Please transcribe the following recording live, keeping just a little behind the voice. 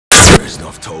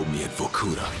Reznov told me at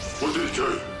Vorkuta. What did he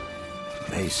say?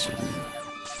 Mason,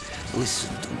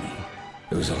 listen to me.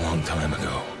 It was a long time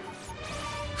ago.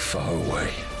 Far away.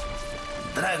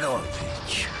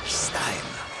 Dragovich,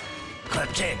 Steiner,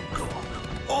 Kravchenko,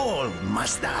 all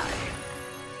must die.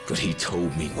 But he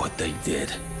told me what they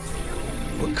did.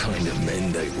 What kind of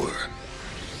men they were.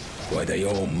 Why they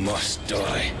all must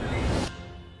die.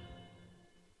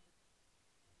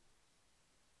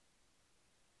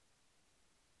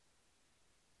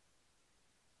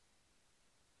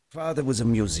 Father was a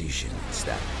musician in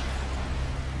Stalin.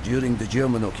 During the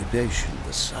German occupation,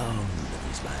 the sound of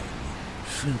his violin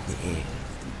filled the air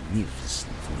with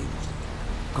magnificent music.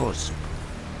 Korsakov,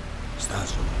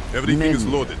 Stasov. Everything is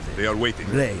loaded. They are waiting.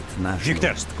 Great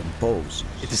nationalist composers.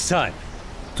 It is time.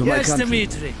 To my Yes, country,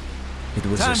 Dmitri. it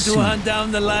was Time a to symbol. hunt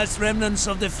down the last remnants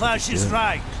of the fascist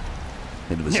Reich.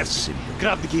 It was a Yes, symbol.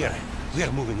 grab the gear. We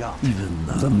are moving out. Even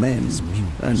now, the men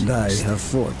and I have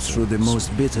fought through the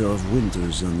most bitter of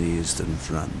winters on the Eastern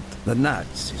Front. The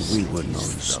Nazis, we were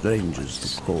known strangers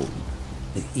to cold.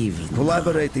 Even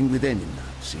collaborating with any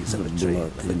Nazis and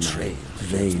betrayal.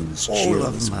 Veins all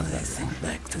of them. I think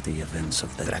back to the events of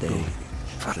that day.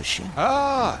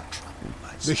 Ah!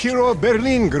 The hero of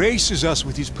Berlin graces us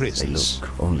with his They presence.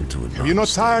 look only to Have you not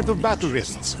tired of battle,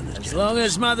 Reznov? As long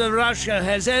as Mother Russia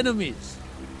has enemies,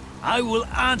 I will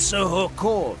answer her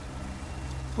call.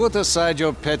 Put aside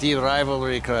your petty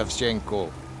rivalry,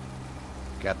 Kravchenko.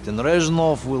 Captain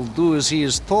Reznov will do as he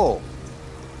is told.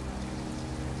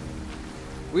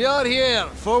 We are here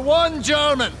for one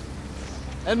German,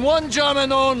 and one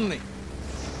German only.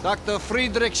 Dr.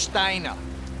 Friedrich Steiner.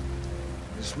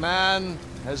 This man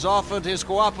has offered his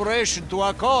cooperation to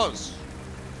our cause.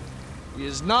 He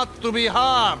is not to be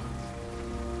harmed.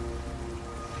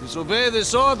 Disobey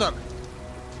this order,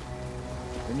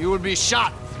 and you will be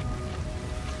shot.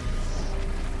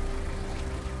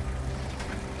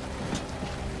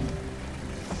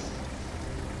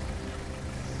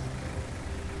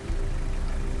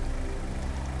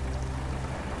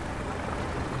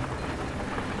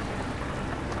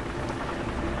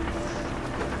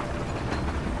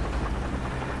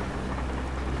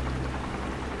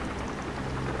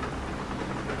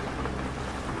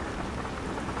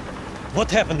 What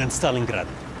happened in Stalingrad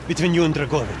between you and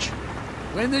Dragovich?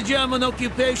 When the German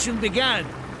occupation began,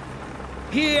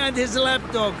 he and his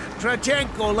lapdog,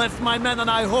 Kravchenko, left my men and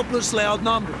I hopelessly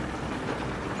outnumbered.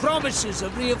 Promises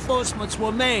of reinforcements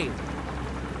were made,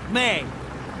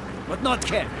 but not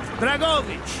kept.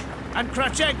 Dragovich and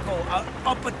Kravchenko are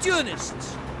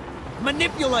opportunists,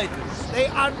 manipulators. They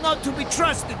are not to be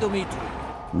trusted, Dmitri.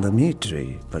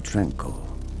 Dmitri Petrenko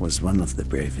was one of the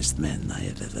bravest men I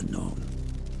have ever known.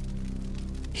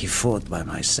 He fought by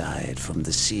my side from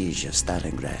the siege of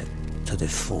Stalingrad to the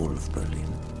fall of Berlin.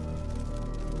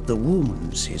 The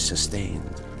wounds he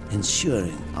sustained,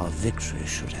 ensuring our victory,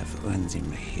 should have earned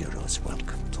him a hero's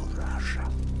welcome to Russia.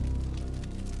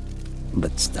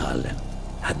 But Stalin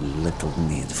had little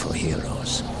need for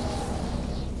heroes.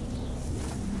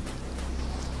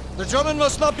 The German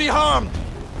must not be harmed.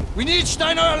 We need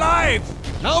Steiner alive.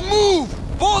 Now move,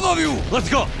 both of you. Let's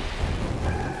go!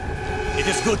 It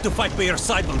is good to fight by your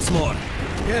side once more.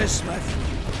 Yes, my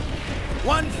friend.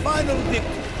 One final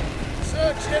victory.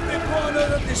 Search every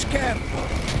corner of this camp.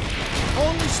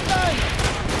 Only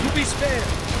Steiner to be spared.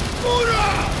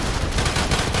 Hoorah!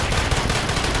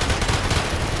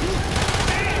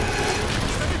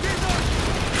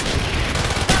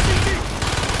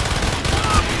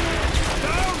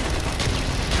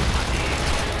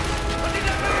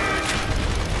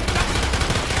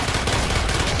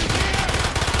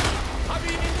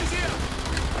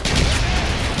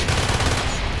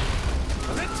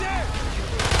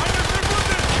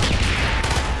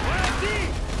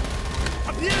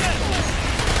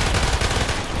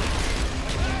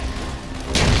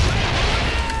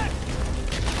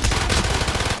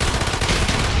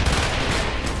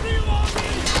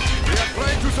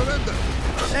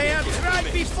 They have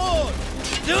tried before.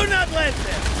 Do not let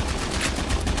them.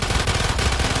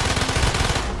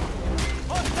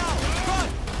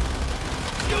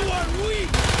 You are weak.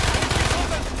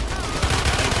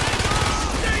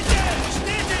 Stay there.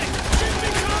 Stay there. Give me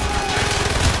cover.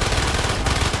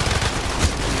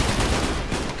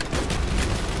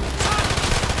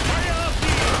 Hurry up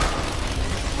here.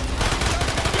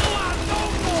 You are no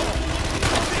more.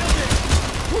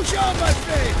 Push on, my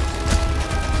friend.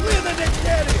 Clear the next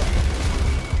area!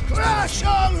 Crush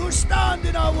all who stand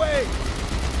in our way!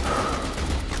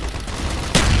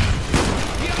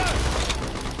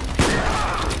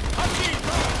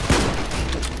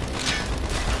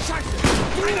 Scheiße!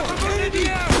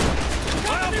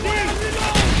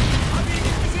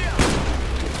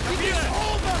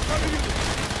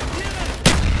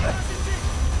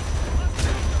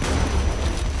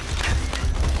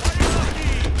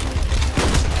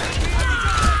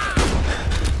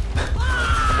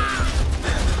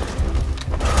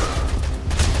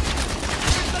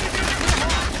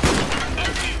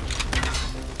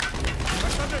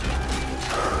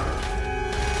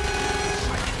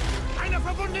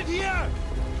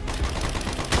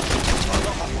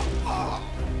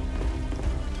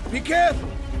 Be careful!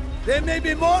 There may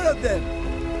be more of them!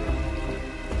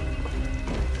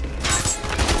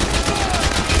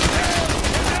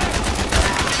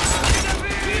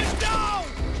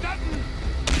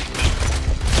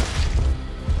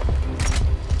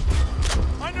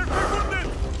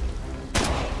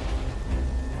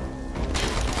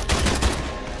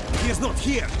 He is not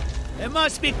here! It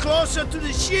must be closer to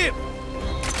the ship!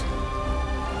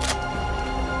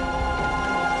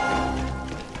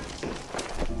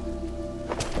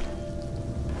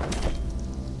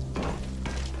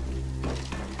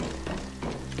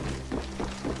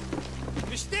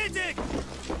 Bestätigt!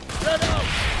 Spread out!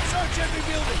 Search every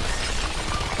building!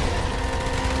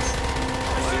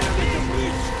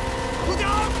 Look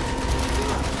out!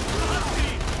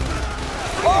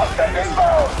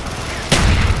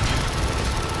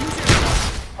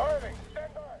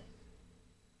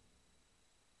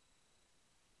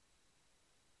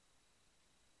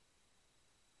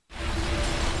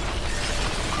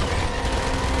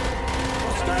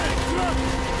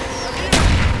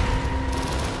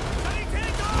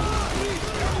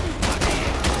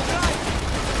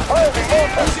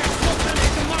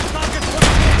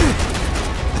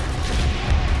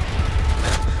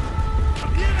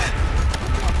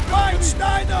 Find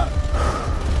Steiner!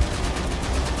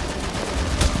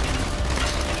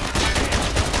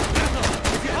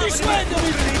 This way,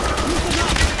 Dimitri!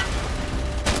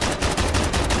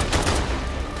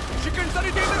 Schicken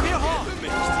Sanitäter hierher!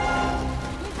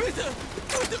 Bitte!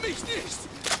 Töte mich nicht!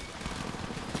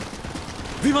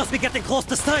 We must be getting close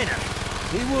to Steiner!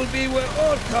 He will be where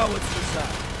all cowards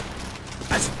reside.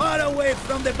 As far away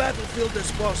from the battlefield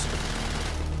as possible.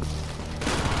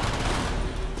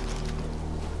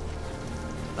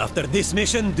 After this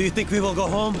mission, do you think we will go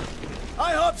home?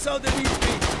 I hope so, Dimitri.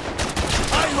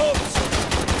 I hope so.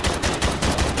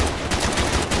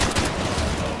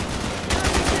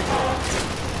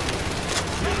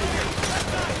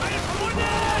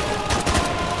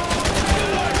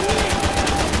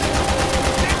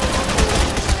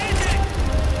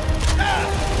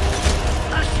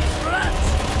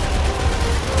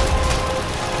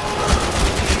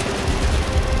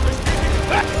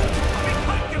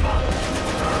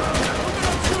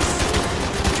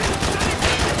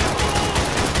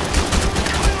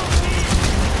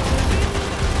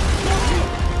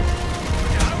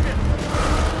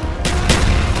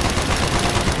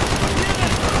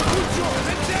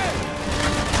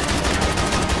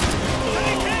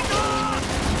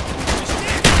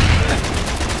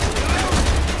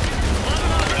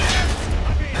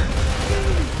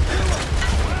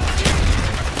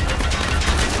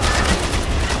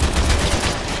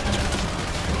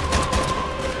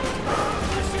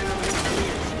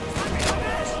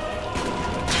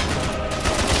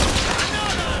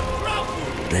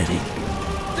 Ready?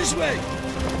 This way!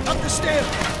 Up the stairs!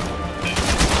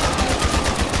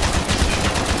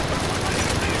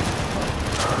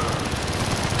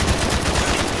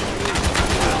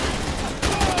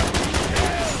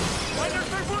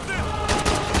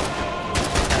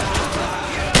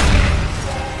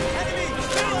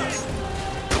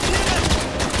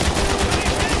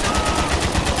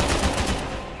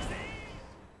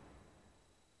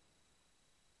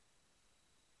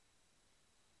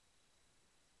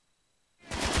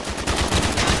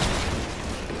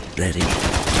 Ready?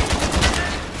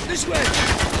 This way!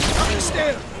 Up the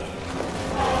stairs!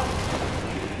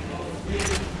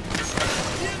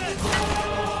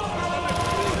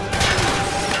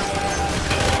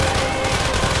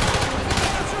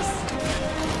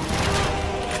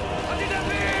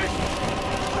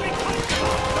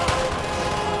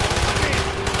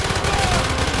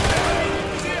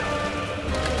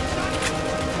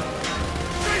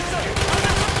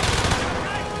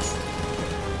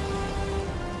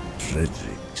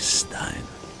 Friedrich Stein.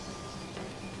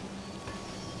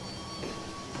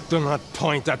 Do not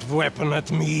point that weapon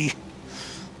at me,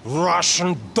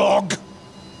 Russian dog!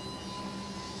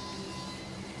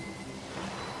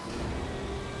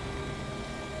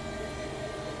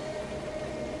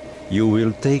 You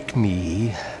will take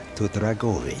me to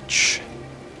Dragovich.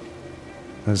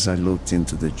 As I looked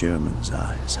into the German's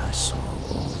eyes, I saw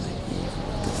all the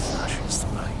evil of the fascist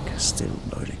Reich still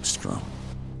burning strong.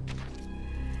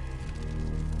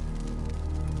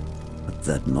 At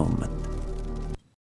that moment,